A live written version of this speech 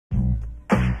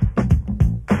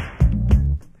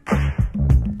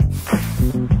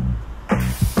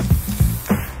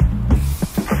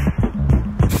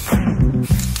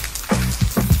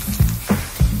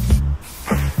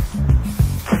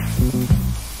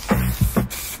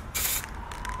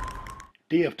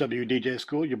DFW DJ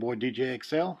School, your boy DJ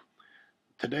XL.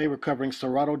 Today we're covering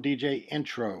Serato DJ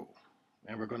Intro,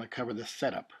 and we're going to cover the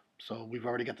setup. So we've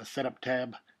already got the setup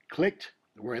tab clicked.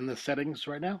 We're in the settings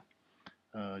right now.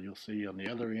 You'll see on the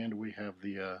other end we have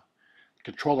the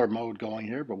controller mode going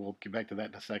here, but we'll get back to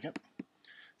that in a second.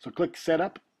 So click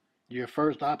setup. Your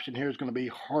first option here is going to be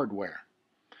hardware.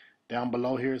 Down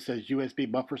below here it says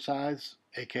USB buffer size,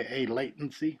 aka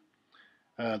latency.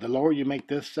 The lower you make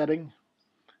this setting,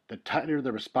 the tighter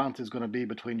the response is going to be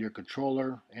between your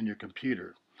controller and your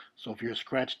computer. So if you're a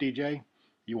scratch DJ,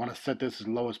 you want to set this as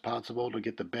low as possible to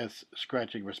get the best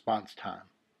scratching response time.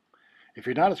 If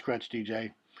you're not a scratch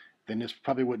DJ, then this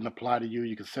probably wouldn't apply to you.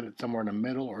 You can set it somewhere in the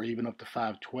middle or even up to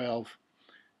 512,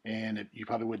 and you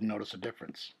probably wouldn't notice a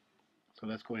difference. So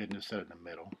let's go ahead and just set it in the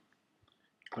middle.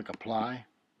 Click apply,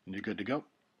 and you're good to go.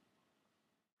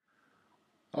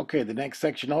 Okay, the next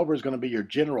section over is going to be your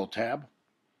general tab.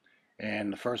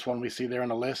 And the first one we see there on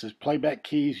the list is Playback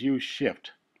Keys, use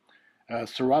Shift.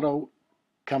 Serato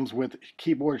comes with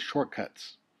keyboard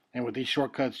shortcuts. And with these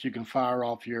shortcuts, you can fire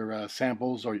off your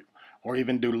samples or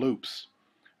even do loops.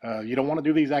 You don't want to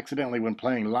do these accidentally when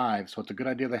playing live, so it's a good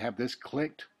idea to have this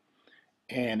clicked.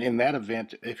 And in that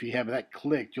event, if you have that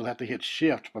clicked, you'll have to hit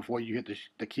Shift before you hit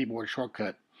the keyboard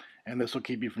shortcut. And this will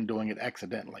keep you from doing it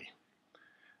accidentally.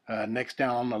 Next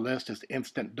down on the list is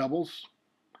instant doubles.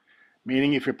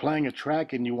 Meaning if you're playing a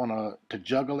track and you want to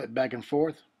juggle it back and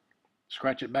forth,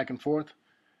 scratch it back and forth,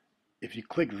 if you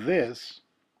click this,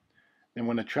 then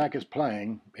when the track is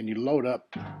playing and you load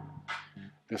up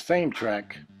the same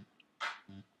track,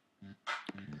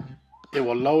 it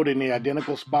will load in the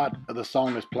identical spot of the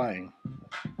song is playing,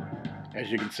 as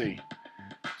you can see.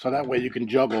 So that way you can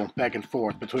juggle back and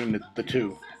forth between the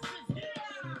two.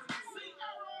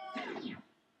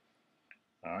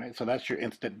 All right, so that's your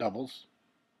instant doubles.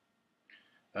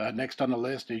 Next on the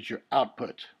list is your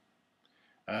output.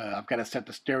 I've got it set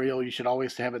to stereo. You should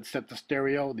always have it set to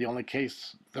stereo. The only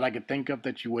case that I could think of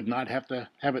that you would not have to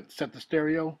have it set to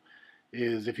stereo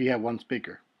is if you have one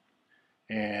speaker.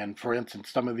 And for instance,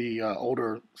 some of the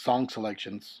older song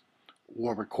selections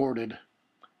were recorded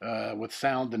with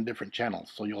sound in different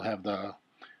channels. So you'll have the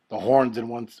horns in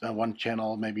one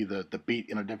channel, maybe the beat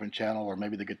in a different channel, or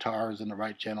maybe the guitars in the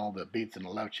right channel, the beats in the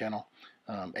left channel.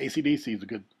 AC/DC is a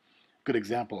good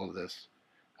example of this.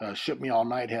 Shook Me All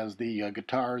Night has the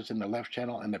guitars in the left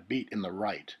channel and the beat in the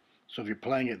right. So if you're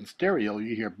playing it in stereo,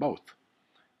 you hear both.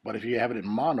 But if you have it in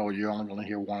mono, you're only going to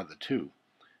hear one of the two.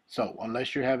 So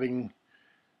unless you're having,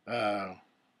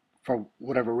 for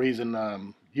whatever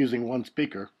reason, using one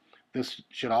speaker, this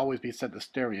should always be set to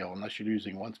stereo unless you're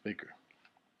using one speaker.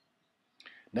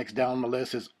 Next down on the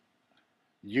list is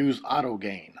use auto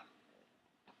gain.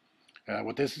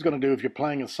 What this is going to do, if you're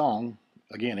playing a song,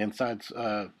 again, inside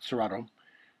Serato,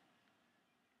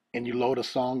 and you load a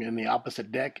song in the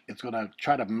opposite deck, it's going to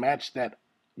try to match that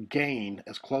gain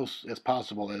as close as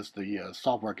possible as the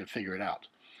software can figure it out.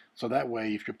 So that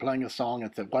way, if you're playing a song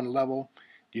that's at one level,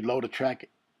 you load a track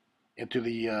into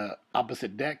the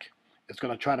opposite deck, it's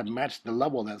going to try to match the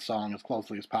level of that song as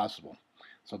closely as possible.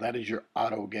 So that is your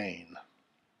auto gain.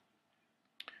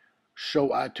 Show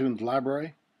iTunes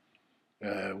library.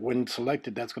 When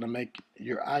selected, that's going to make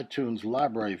your iTunes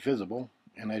library visible,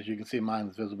 and as you can see, mine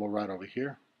is visible right over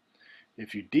here.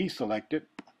 If you deselect it,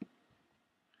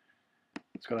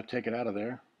 it's going to take it out of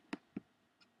there.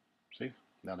 See,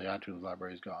 now the iTunes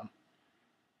library is gone.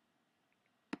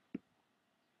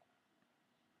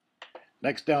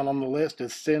 Next down on the list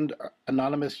is send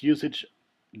anonymous usage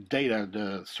data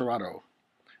to Serato.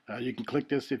 You can click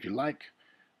this if you like.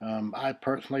 I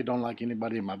personally don't like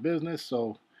anybody in my business,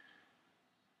 so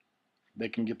they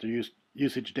can get their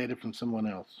usage data from someone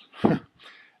else.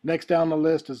 Next down the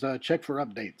list is check for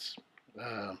updates.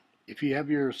 If you have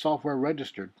your software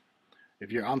registered,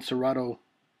 if you're on Serato's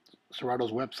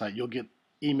website, you'll get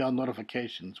email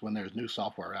notifications when there's new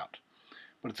software out.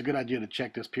 But it's a good idea to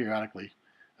check this periodically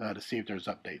to see if there's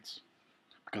updates,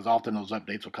 because often those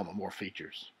updates will come with more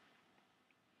features.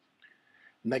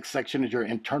 Next section is your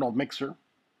internal mixer.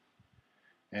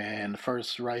 And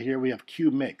first right here we have Q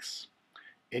mix.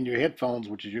 In your headphones,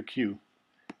 which is your cue,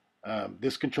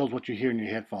 this controls what you hear in your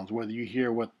headphones, whether you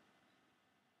hear what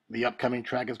the upcoming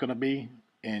track is going to be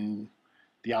in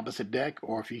the opposite deck,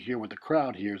 or if you hear what the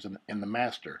crowd hears in the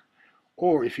master,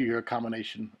 or if you hear a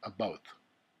combination of both.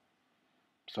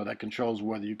 So that controls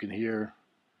whether you can hear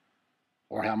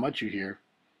or how much you hear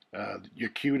your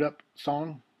queued up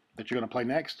song that you're going to play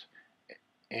next,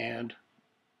 and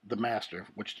the master,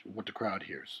 what the crowd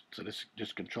hears. So this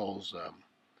just controls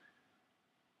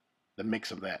the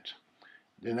mix of that.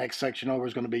 The next section over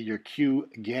is going to be your cue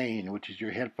gain, which is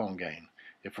your headphone gain.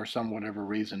 If for some whatever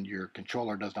reason your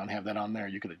controller does not have that on there,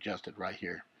 you could adjust it right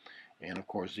here. And of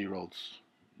course, zero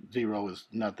is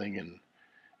nothing, and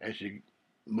as you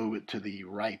move it to the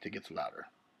right, it gets louder.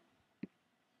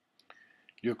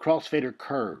 Your Crossfader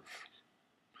Curve.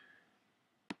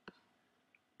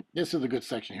 This is a good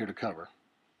section here to cover.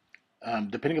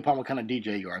 Depending upon what kind of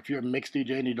DJ you are. If you're a mixed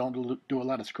DJ and you don't do a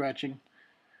lot of scratching,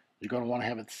 you're going to want to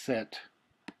have it set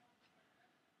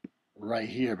right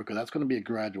here, because that's going to be a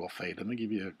gradual fade. Let me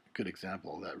give you a good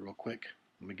example of that real quick.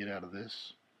 Let me get out of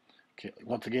this. Okay,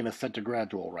 once again, it's set to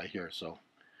gradual right here. So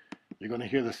you're going to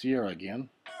hear the Sierra again.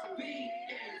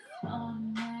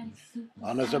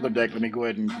 On this other deck, let me go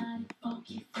ahead and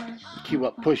cue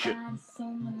up Push It.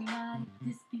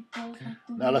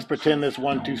 Now let's pretend this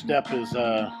 1-2 step is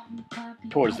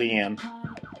towards the end.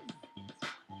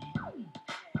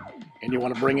 And you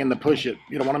want to bring in the Push It.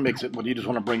 You don't want to mix it, but you just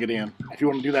want to bring it in. If you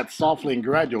want to do that softly and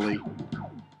gradually,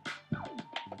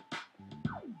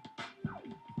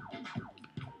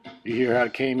 you hear how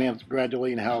it came in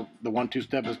gradually and how the 1-2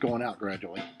 step is going out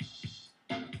gradually.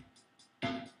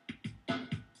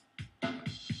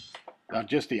 Now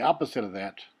just the opposite of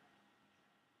that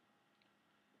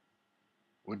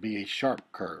would be a sharp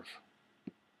curve.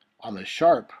 On the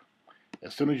sharp,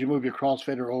 as soon as you move your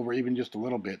crossfader over even just a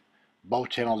little bit, both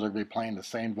channels are going to be playing the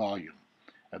same volume.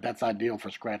 That's ideal for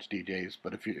scratch DJs,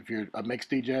 but if you're a mixed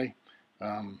DJ,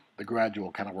 the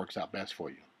gradual kind of works out best for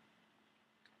you.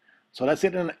 So that's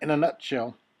it in a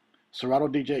nutshell. Serato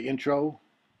DJ intro,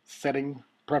 setting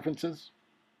preferences.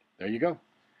 There you go.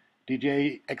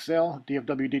 DJ XL,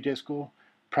 DFW DJ School.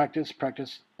 Practice,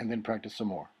 practice, and then practice some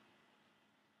more.